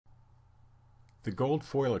The gold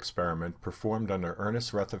foil experiment performed under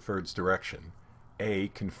Ernest Rutherford's direction A.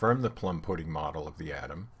 confirmed the plum pudding model of the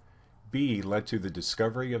atom, B. led to the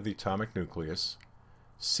discovery of the atomic nucleus,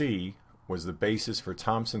 C. was the basis for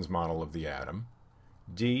Thomson's model of the atom,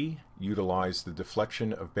 D. utilized the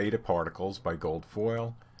deflection of beta particles by gold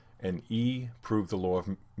foil, and E. proved the law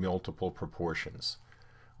of multiple proportions.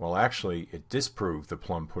 Well, actually, it disproved the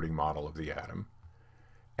plum pudding model of the atom,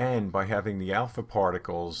 and by having the alpha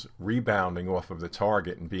particles rebounding off of the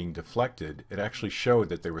target and being deflected, it actually showed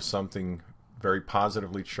that there was something very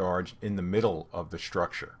positively charged in the middle of the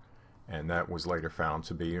structure, and that was later found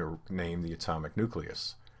to be named the atomic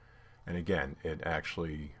nucleus. And again, it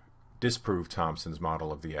actually disproved Thomson's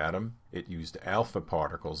model of the atom. It used alpha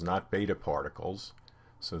particles, not beta particles.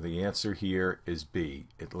 So the answer here is B.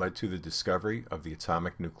 It led to the discovery of the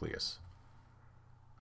atomic nucleus.